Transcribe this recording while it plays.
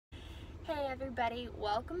Hey everybody,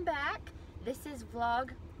 welcome back. This is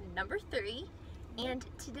vlog number 3, and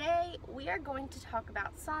today we are going to talk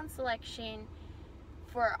about song selection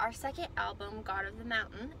for our second album, God of the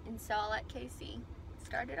Mountain, and so I'll let Casey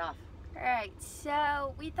start it off. Alright,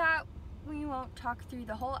 so we thought we won't talk through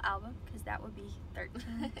the whole album because that would be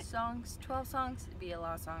 13 songs, 12 songs, it'd be a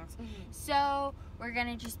lot of songs. So we're going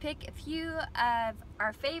to just pick a few of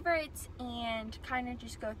our favorites and kind of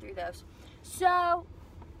just go through those. So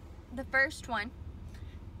the first one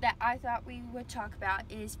that I thought we would talk about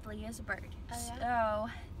is Flee as a Bird. Oh, yeah? So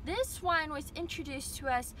this one was introduced to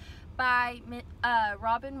us by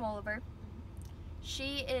Robin Wolliver.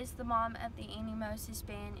 She is the mom of the Annie Moses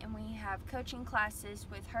Band, and we have coaching classes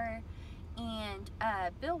with her and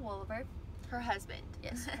Bill Wolliver. Her husband.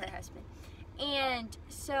 Yes, her husband. And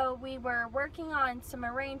so we were working on some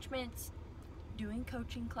arrangements, doing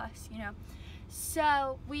coaching class, you know.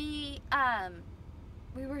 So we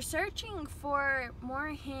were searching for more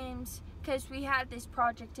hymns because we had this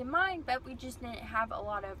project in mind, but we just didn't have a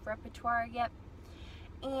lot of repertoire yet.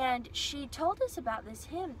 And she told us about this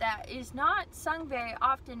hymn that is not sung very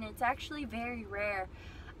often. It's actually very rare.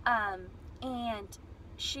 And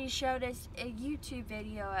she showed us a YouTube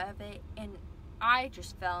video of it, and I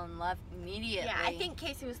just fell in love immediately. Yeah, I think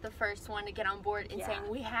Casey was the first one to get on board and saying,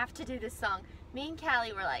 we have to do this song. Me and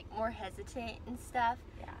Callie were like more hesitant and stuff.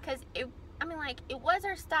 Yeah. Because it was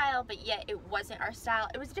our style, but yet it wasn't our style.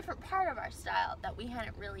 It was a different part of our style that we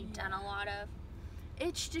hadn't really done a lot of.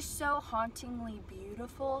 It's just so hauntingly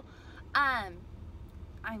beautiful. I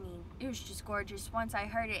mean, it was just gorgeous once I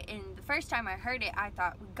heard it, and the first time I heard it, I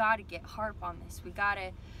thought, we gotta get harp on this. We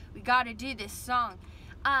gotta do this song.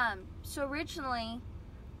 So originally,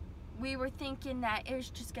 we were thinking that it was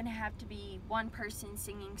just gonna have to be one person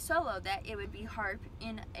singing solo, that it would be harp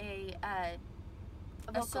in a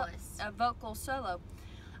vocal solo.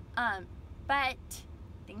 But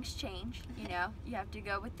things change, you know. You have to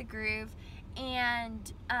go with the groove,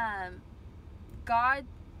 and God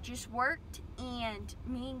just worked, and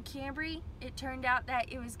me and Cambry, it turned out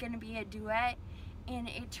that it was going to be a duet, and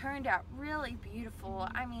it turned out really beautiful.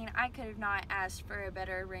 I mean, I could have not asked for a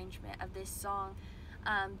better arrangement of this song.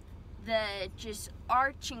 The just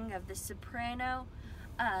arching of the soprano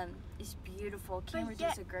is beautiful. Cambry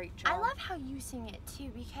does a great job. I love how you sing it too,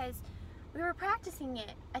 because we were practicing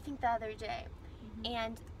it, I think, the other day,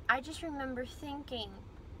 and I just remember thinking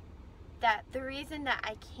that the reason that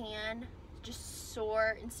I can just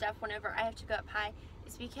soar and stuff whenever I have to go up high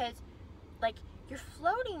is because, like, you're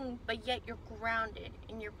floating, but yet you're grounded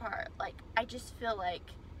in your part. Like, I just feel like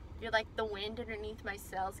you're like the wind underneath my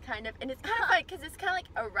sails, kind of. And it's kind of like, because it's kind of like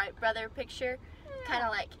a Wright brother picture. Kind of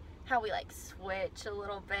like how we, like, switch a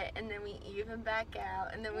little bit, and then we even back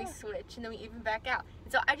out, and then we switch, and then we even back out.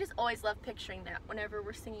 And so I just always love picturing that whenever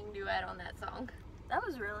we're singing duet on that song. That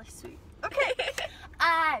was really sweet. Okay.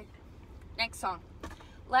 Next song.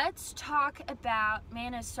 Let's talk about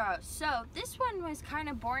Man of Sorrows. So this one was kind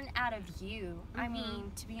of born out of you. I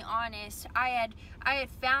mean, to be honest, I had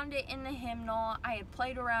found it in the hymnal. I had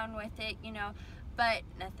played around with it, you know, but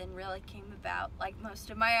nothing really came about. Like most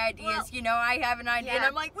of my ideas, you know, I have an idea and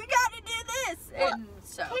I'm like, we gotta do this. Well, and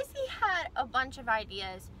so Casey had a bunch of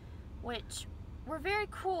ideas which were very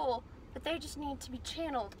cool, but they just need to be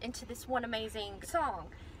channeled into this one amazing song.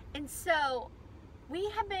 And so we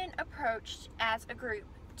have been approached as a group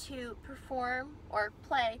to perform or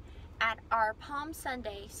play at our Palm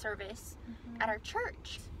Sunday service at our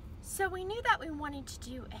church. So we knew that we wanted to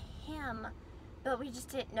do a hymn, but we just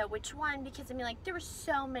didn't know which one, because I mean, like, there were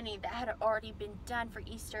so many that had already been done for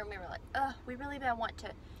Easter, and we were like, ugh, we really don't want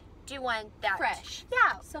to do one that fresh.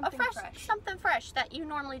 Yeah, something fresh. Something fresh that you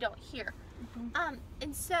normally don't hear.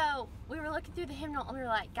 And so we were looking through the hymnal, and we were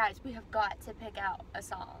like, guys, we have got to pick out a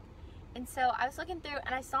song. And so I was looking through,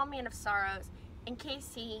 and I saw Man of Sorrows, and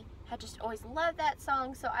Casey had just always loved that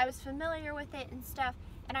song, so I was familiar with it and stuff,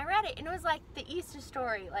 and I read it, and it was like the Easter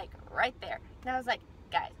story, like, right there. And I was like,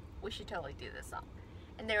 guys, we should totally do this song.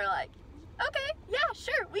 And they were like, okay, yeah,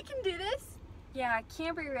 sure, we can do this. Yeah,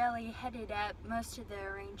 Cambry really headed up most of the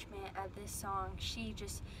arrangement of this song. She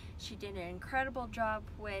did an incredible job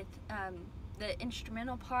with the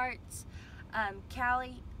instrumental parts.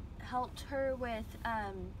 Callie helped her with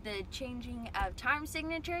the changing of time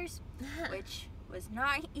signatures, which was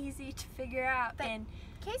not easy to figure out. But and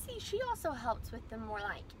Casey, she also helps with the more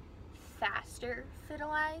like faster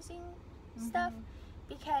fiddleizing stuff,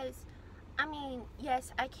 because I mean,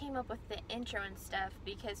 yes, I came up with the intro and stuff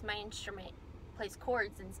because my instrument plays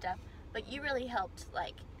chords and stuff, but you really helped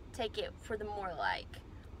like take it for the more like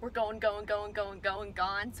we're going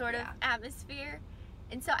gone sort of atmosphere.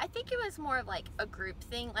 And so I think it was more of like a group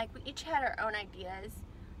thing. Like we each had our own ideas,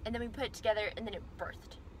 and then we put it together, and then it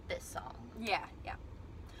birthed this song. Yeah.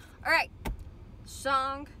 All right,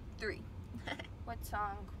 song 3. What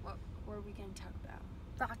song? What were we gonna talk about?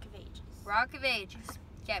 Rock of Ages. Rock of Ages.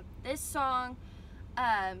 Okay, this song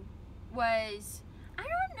was, I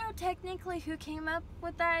don't know technically who came up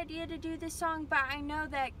with the idea to do this song, but I know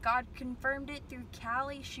that God confirmed it through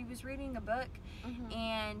Callie. She was reading a book,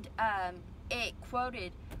 and it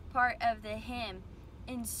quoted part of the hymn,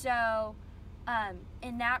 and so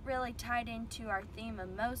and that really tied into our theme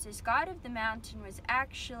of Moses. God of the Mountain was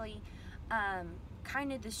actually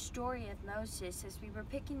kind of the story of Moses. As we were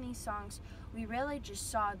picking these songs, we really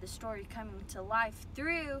just saw the story coming to life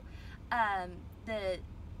through the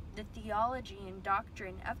theology and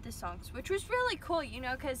doctrine of the songs, which was really cool, you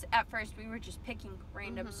know, because at first we were just picking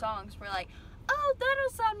random songs. We're like, oh,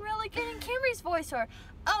 that'll sound really good in Camry's voice, or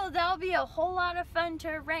oh, that'll be a whole lot of fun to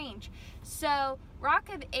arrange. So Rock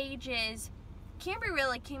of Ages, Camry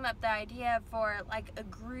really came up the idea for like a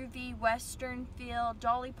groovy Western feel,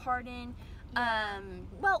 Dolly Parton.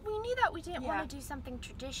 Well, we knew that we didn't want to do something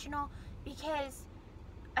traditional, because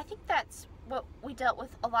I think that's what we dealt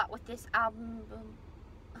with a lot with this album.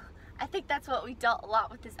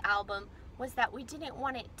 Was that we didn't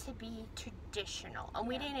want it to be traditional, and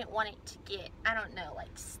we didn't want it to get, I don't know, like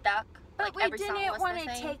stuck. But like we didn't want to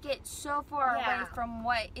take it so far away from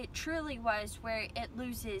what it truly was, where it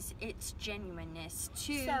loses its genuineness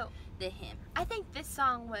to the hymn. I think this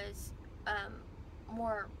song was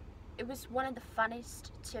it was one of the funnest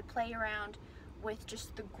to play around with,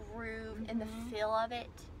 just the groove and the feel of it.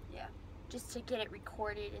 Yeah. Just to get it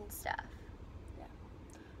recorded and stuff. Yeah.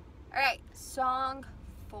 All right, song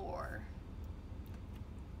 4.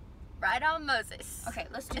 Right on Moses. Okay,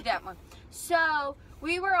 let's do that one. So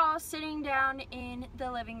we were all sitting down in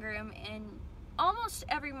the living room, and almost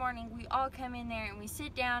every morning we all come in there and we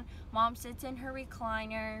sit down. Mom sits in her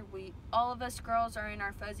recliner. All of us girls are in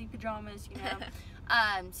our fuzzy pajamas, you know,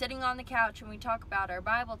 sitting on the couch, and we talk about our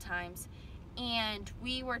Bible times. And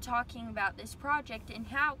we were talking about this project and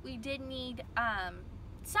how we did need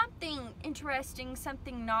something interesting,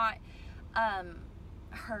 something not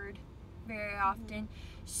heard very often.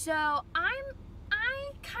 So I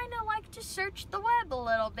kind of like to search the web a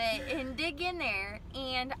little bit and dig in there,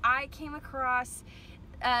 and I came across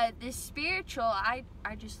this spiritual. I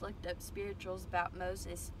just looked up spirituals about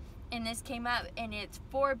Moses, and this came up, and it's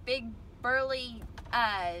 4 big burly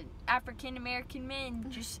African American men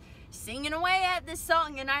just singing away at this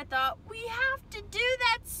song, and I thought, we have to do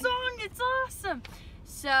that song, it's awesome.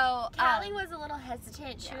 So Callie was a little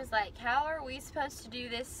hesitant. She was like, how are we supposed to do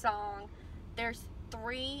this song? There's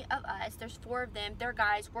 3 of us, there's 4 of them, they're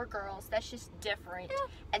guys, we're girls, that's just different.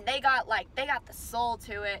 And they got the soul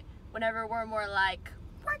to it, whenever we're more like,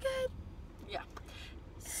 we're good. Yeah.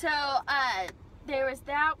 So there was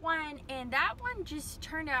that one, and that one just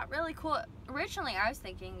turned out really cool. Originally I was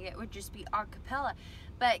thinking it would just be a cappella,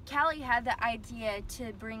 but Callie had the idea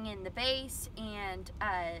to bring in the bass, and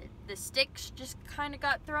the sticks just kind of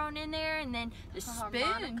got thrown in there, and then the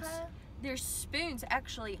spoons. There's spoons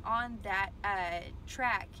actually on that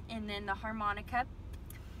track, and then the harmonica.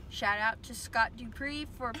 Shout out to Scott Dupree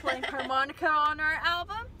for playing harmonica on our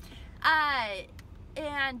album.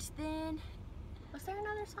 And then, was there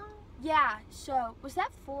another song? Yeah, so was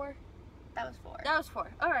that 4? That was 4. That was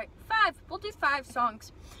 4. All right, 5. We'll do 5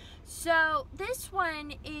 songs. So this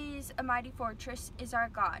one is A Mighty Fortress Is Our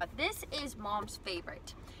God. This is Mom's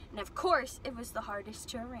favorite. And of course, it was the hardest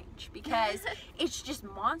to arrange because it's just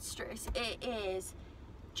monstrous. It is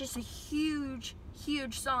just a huge,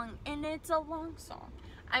 huge song, and it's a long song.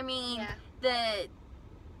 I mean,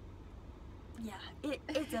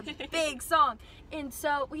 it's a big song. And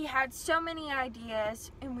so we had so many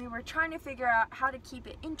ideas, and we were trying to figure out how to keep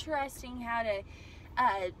it interesting, how to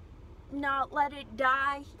not let it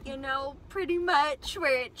die, you know, pretty much,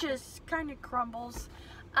 where it just kind of crumbles.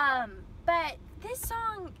 But this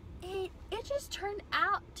song, it just turned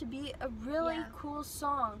out to be a really cool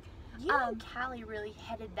song. You and Callie really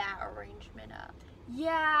headed that arrangement up.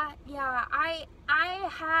 Yeah, I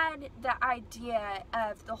had the idea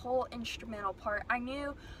of the whole instrumental part. I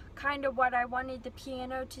knew kind of what I wanted the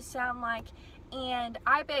piano to sound like, and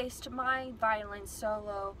I based my violin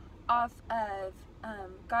solo off of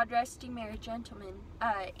God Rest Ye Merry Gentlemen,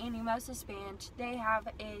 Annie Moses Band. They have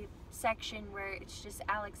a section where it's just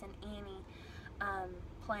Alex and Annie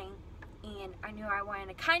playing, and I knew I wanted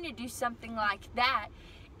to kind of do something like that,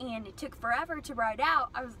 and it took forever to write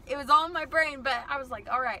out. It was all in my brain, but I was like,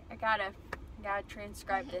 all right, I gotta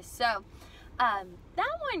transcribe this. So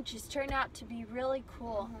that one just turned out to be really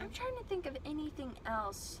cool. Mhm. I'm trying to think of anything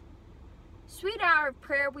else. Sweet Hour of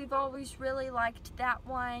Prayer, we've always really liked that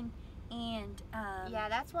one. And yeah,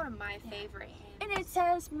 that's one of my favorite hymns. and it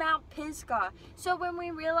says Mount Pisgah. So when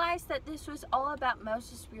we realized that this was all about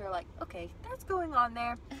Moses, we were like, okay, that's going on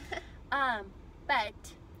there.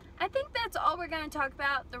 But I think that's all we're going to talk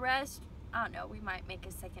about. The rest, I don't know, we might make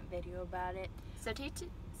a second video about it. So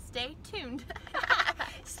stay tuned.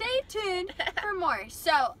 Stay tuned for more.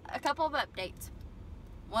 So, a couple of updates.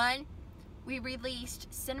 One, we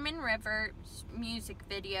released Cinnamon River's music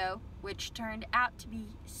video, which turned out to be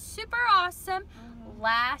super awesome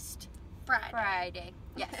last Friday.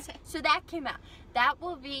 Yes. So that came out. That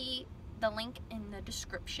will be the link in the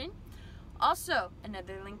description. Also,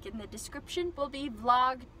 another link in the description will be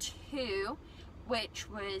Vlog 2, which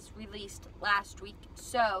was released last week.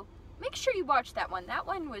 So, make sure you watch that one. That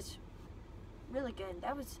one was really good.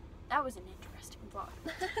 That was an interesting vlog.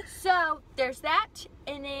 So there's that,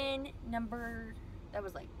 and then number 2.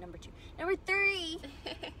 Number 3.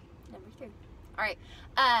 All right.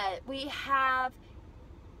 We have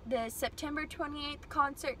the September 28th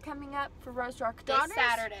concert coming up for Rose Rock Daughters.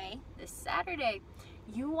 This Saturday.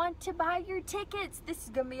 You want to buy your tickets? This is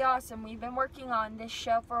gonna be awesome. We've been working on this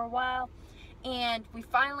show for a while, and we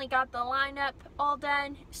finally got the lineup all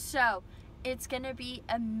done. So it's gonna be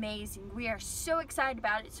amazing. We are so excited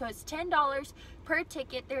about it. So it's $10 per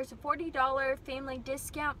ticket. There's a $40 family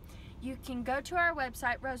discount. You can go to our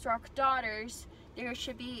website, Rose Rock Daughters. There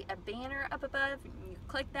should be a banner up above. You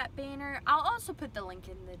click that banner. I'll also put the link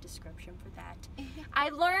in the description for that. I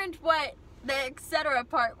learned what the etc.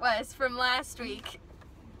 part was from last week.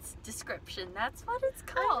 It's description. That's what it's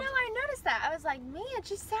called. I know, I noticed that. I was like, man,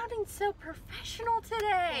 she's sounding so professional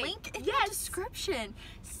today. Link in the description.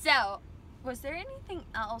 So, was there anything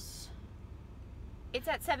else? It's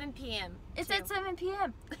at 7 p.m. It's at 7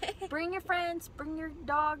 p.m. Bring your friends, bring your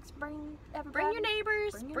dogs, bring everybody. Bring your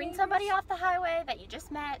neighbors, bring somebody off the highway that you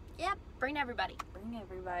just met. Yep. Bring everybody. Bring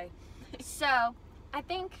everybody. So, I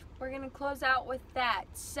think we're going to close out with that.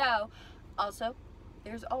 So, also,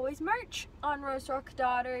 there's always merch on Rose Rock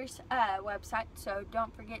Daughters website. So,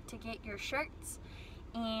 don't forget to get your shirts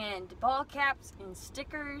and ball caps and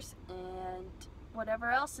stickers and whatever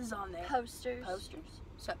else is on there. Posters.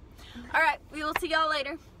 So, all right, we will see y'all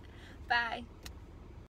later. Bye.